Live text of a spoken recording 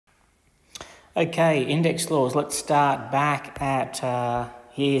Okay, index laws. Let's start back at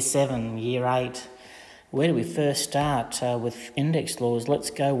year 7, year 8. Where do we first start with index laws?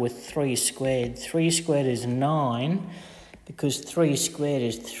 Let's go with 3 squared. 3 squared is 9 because 3 squared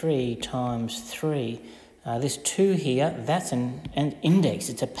is 3 times 3. This 2 here, that's an index,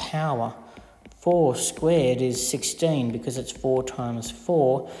 it's a power. 4 squared is 16 because it's 4 times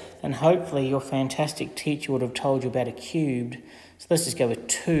 4. And hopefully your fantastic teacher would have told you about a cubed. So let's just go with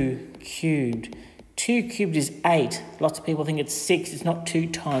 2 cubed. 2 cubed is 8. Lots of people think it's 6. It's not 2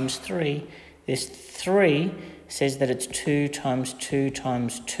 times 3. This 3 says that it's 2 times 2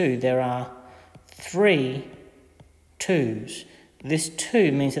 times 2. There are 3 2s. This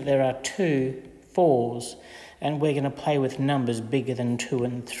 2 means that there are 2 4s. And we're going to play with numbers bigger than 2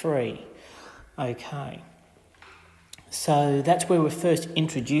 and 3. Okay, so that's where we're first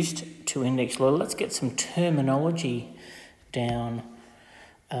introduced to index law. Let's get some terminology down.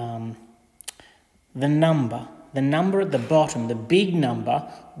 The number at the bottom, the big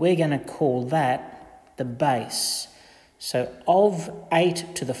number, we're going to call that the base. So of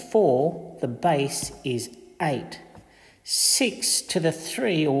 8 to the 4, the base is 8. 6 to the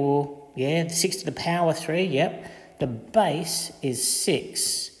 3, 6 to the power 3, yep, the base is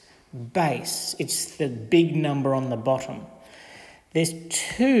 6. Base, it's the big number on the bottom. There's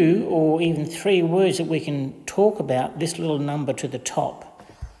 2 or even 3 words that we can talk about this little number to the top.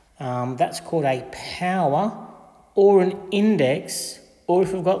 That's called a power or an index, or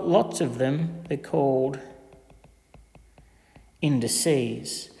if we've got lots of them, they're called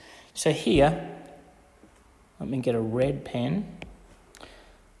indices. So here, let me get a red pen.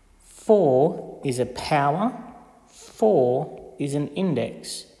 4 is a power, 4 is an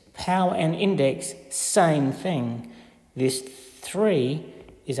index. Power and index, same thing. This 3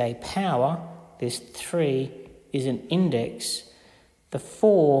 is a power, this 3 is an index. The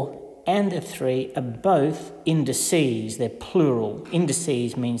 4 and the 3 are both indices, they're plural.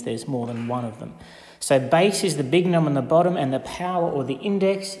 Indices means there's more than one of them. So base is the big number on the bottom and the power or the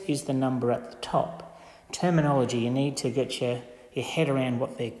index is the number at the top. Terminology, you need to get your head around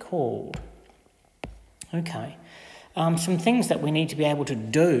what they're called. Okay. Some things that we need to be able to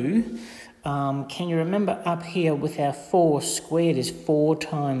do. Can you remember up here with our 4 squared is 4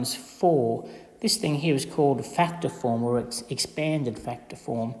 times 4. This thing here is called factor form or expanded factor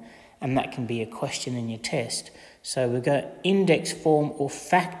form, and that can be a question in your test. So we've got index form or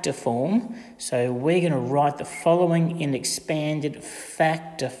factor form. So we're going to write the following in expanded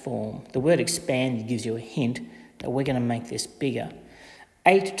factor form. The word expanded gives you a hint that we're going to make this bigger.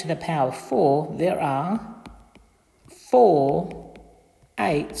 8 to the power 4, there are 4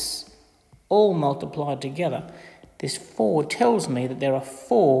 8s all multiplied together. This 4 tells me that there are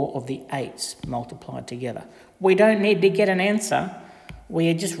 4 of the 8s multiplied together. We don't need to get an answer. We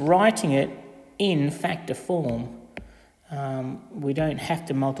are just writing it in factor form. We don't have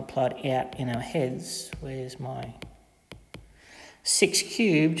to multiply it out in our heads. Where's my 6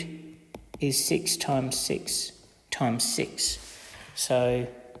 cubed is 6 times 6 times 6. So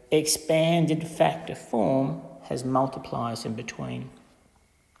expanded factor form has multipliers in between.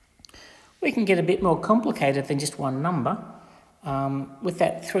 We can get a bit more complicated than just one number. With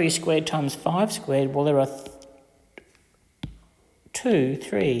that 3 squared times 5 squared, well, there are 2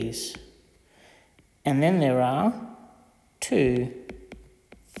 3s. And then there are 2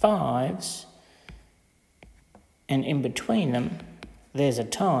 5s. And in between them, there's a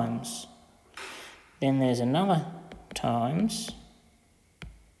times. Then there's another times.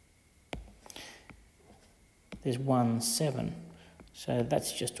 There's 1 7. So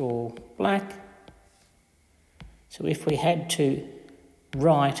that's just all black. So if we had to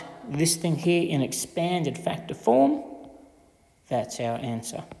write this thing here in expanded factor form, that's our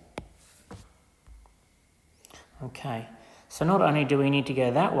answer. Okay, so not only do we need to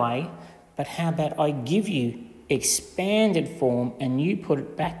go that way, but how about I give you expanded form and you put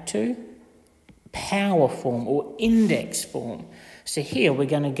it back to power form or index form. So here we're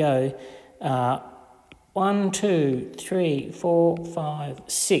going to go 1, 2, 3, 4, 5,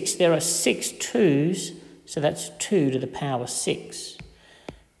 6. There are 6 2s, so that's 2 to the power 6.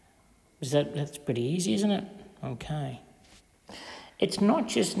 That's pretty easy, isn't it? Okay. It's not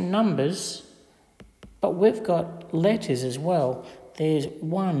just numbers, but we've got letters as well. There's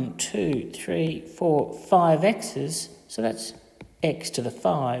 1, 2, 3, 4, 5 x's, so that's x to the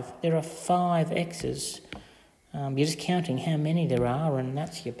 5. There are 5 x's. You're just counting how many there are, and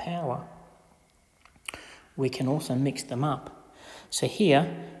that's your power. We can also mix them up. So here,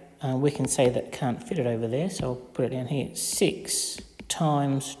 we can say that can't fit it over there, so I'll put it down here. 6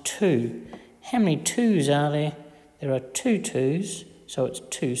 times 2. How many 2's are there? There are 2 2's, so it's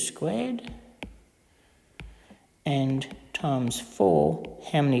 2 squared. and times 4.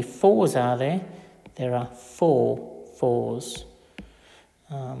 How many 4s are there? There are 4 4s.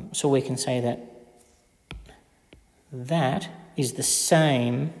 So we can say that that is the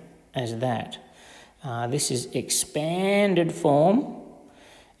same as that. This is expanded form,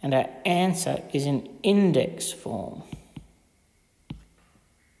 and our answer is in index form.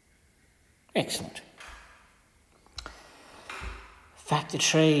 Excellent. Factor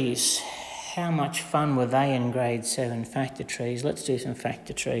trees. How much fun were they in grade 7? Factor trees. Let's do some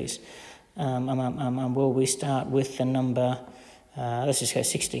factor trees. Will we start with the number, let's just go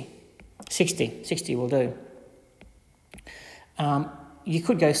 60. 60 will do. You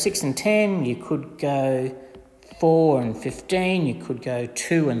could go 6 and 10, you could go 4 and 15, you could go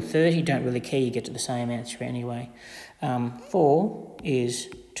 2 and 30, don't really care, you get to the same answer anyway. 4 is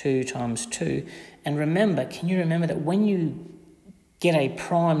 2 times 2. And remember, can you remember that when you get a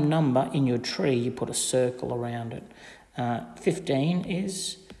prime number in your tree, you put a circle around it. 15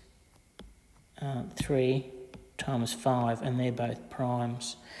 is 3 times 5, and they're both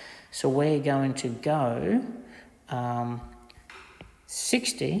primes. So we're going to go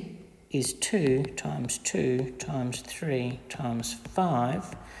 60 is 2 times 2 times 3 times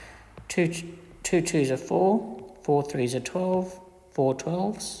 5. 2 2s are 4, 4 3s are 12, 4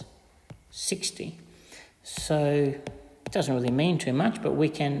 12s, 60. So it doesn't really mean too much, but we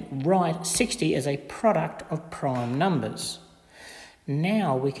can write 60 as a product of prime numbers.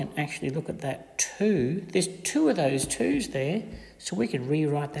 Now we can actually look at that 2. There's 2 of those 2s there, so we could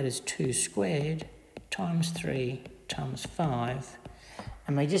rewrite that as 2 squared times 3 times 5.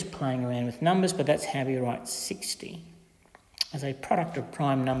 And we're just playing around with numbers, but that's how we write 60 as a product of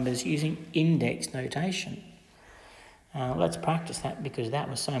prime numbers using index notation. Let's practice that because that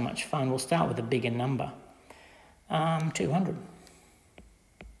was so much fun. We'll start with a bigger number, 200.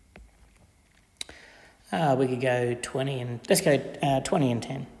 We could go 20 and, let's go 20 and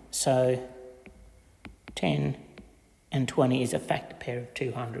 10. So 10 and 20 is a factor pair of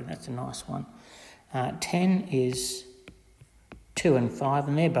 200. That's a nice one. 10 is 2 and 5,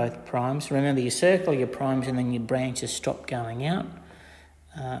 and they're both primes. Remember, you circle your primes and then your branches stop going out.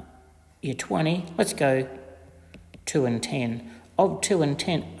 Your 20, let's go 2 and 10. Of 2 and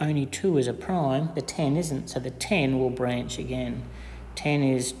 10, only 2 is a prime. The 10 isn't, so the 10 will branch again. 10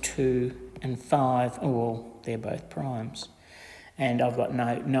 is 2 and 5. Oh, well, they're both primes. And I've got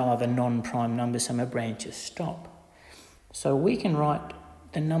no other non-prime numbers, so my branches stop. So we can write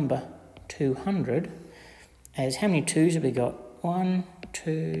the number 200 as how many 2s have we got? 1,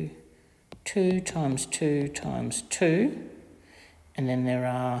 2, 2 times 2 times 2, and then there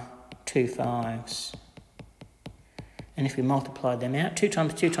are 2 5s. And if we multiply them out, 2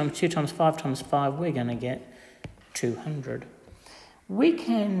 times 2 times 2 times 5 times 5, we're going to get 200. We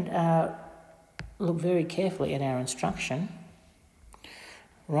can look very carefully at our instruction.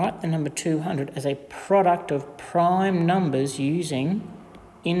 Write the number 200 as a product of prime numbers using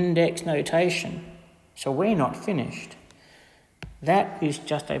index notation. So we're not finished. That is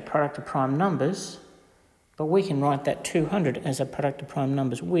just a product of prime numbers, but we can write that 200 as a product of prime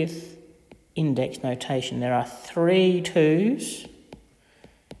numbers with index notation. There are 3 2s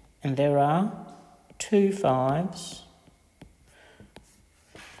and there are 2 5s.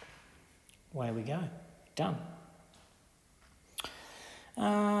 Away we go. Done.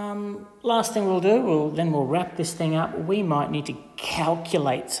 Last thing we'll do, we'll wrap this thing up. We might need to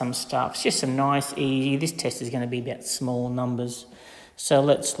calculate some stuff. It's just some nice, easy. This test is going to be about small numbers. So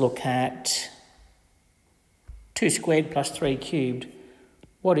let's look at 2 squared plus 3 cubed.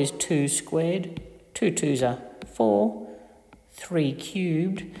 What is 2 squared? 2 2s are 4. 3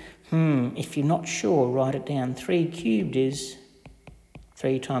 cubed. If you're not sure, write it down. 3 cubed is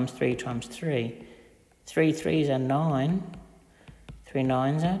 3 times 3 times 3. 3 3s are 9. 3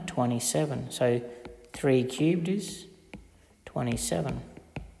 9s are 27. So 3 cubed is 27.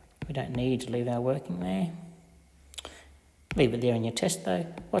 We don't need to leave our working there. Leave it there in your test though.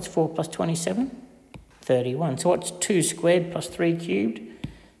 What's 4 plus 27? 31. So what's 2 squared plus 3 cubed?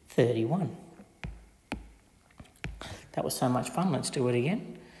 31. That was so much fun. Let's do it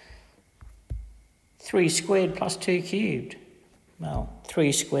again. 3 squared plus 2 cubed. Well,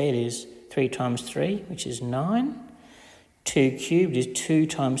 3 squared is 3 times 3, which is 9. 2 cubed is 2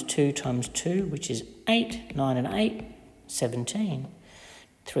 times 2 times 2, which is 8. 9 and 8, 17.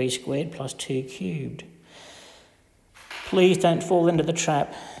 3 squared plus 2 cubed. Please don't fall into the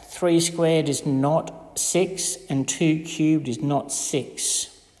trap. 3 squared is not 6 and 2 cubed is not 6.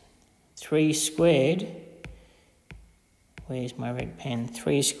 3 squared, where's my red pen?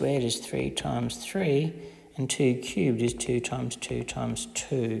 3 squared is 3 times 3 and 2 cubed is 2 times 2 times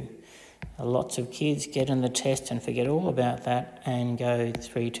 2. Lots of kids get in the test and forget all about that and go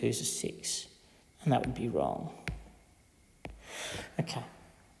 3 2s are 6. And that would be wrong. Okay.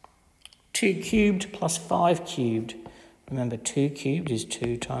 2 cubed plus 5 cubed. Remember, 2 cubed is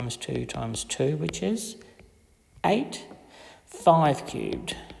 2 times 2 times 2, which is 8. 5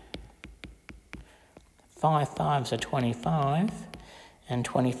 cubed. 5 5s are 25, and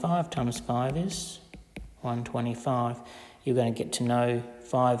 25 times 5 is 125. You're going to get to know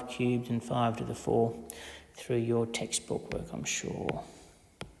 5 cubed and 5 to the 4 through your textbook work, I'm sure.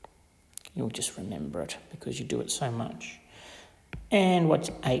 You'll just remember it because you do it so much. And what's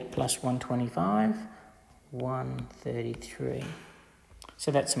 8 plus 125? 133.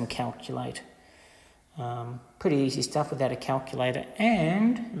 So that's some calculate. Pretty easy stuff without a calculator.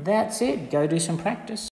 And that's it. Go do some practice.